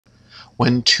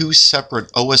when two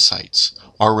separate oocytes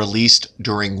are released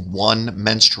during one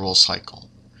menstrual cycle.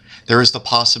 There is the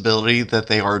possibility that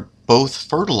they are both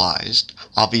fertilized,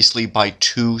 obviously by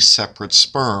two separate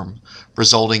sperm,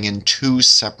 resulting in two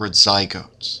separate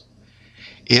zygotes.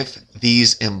 If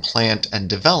these implant and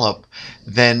develop,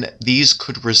 then these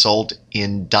could result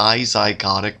in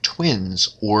dizygotic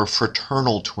twins or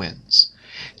fraternal twins.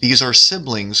 These are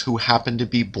siblings who happen to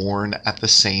be born at the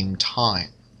same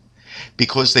time.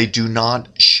 Because they do not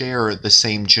share the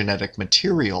same genetic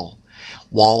material,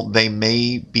 while they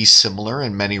may be similar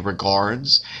in many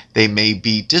regards, they may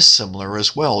be dissimilar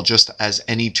as well, just as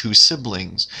any two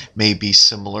siblings may be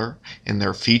similar in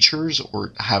their features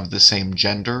or have the same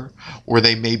gender, or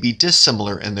they may be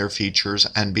dissimilar in their features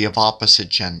and be of opposite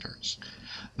genders.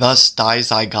 Thus,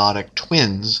 dizygotic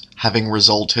twins, having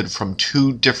resulted from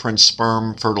two different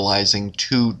sperm fertilizing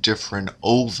two different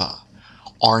ova,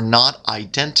 are not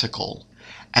identical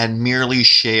and merely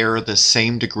share the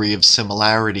same degree of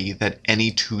similarity that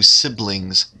any two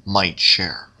siblings might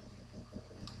share.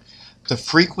 The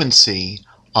frequency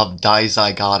of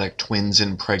dizygotic twins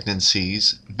in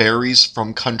pregnancies varies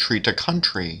from country to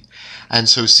country, and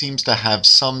so seems to have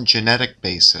some genetic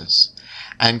basis,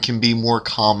 and can be more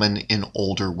common in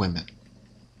older women.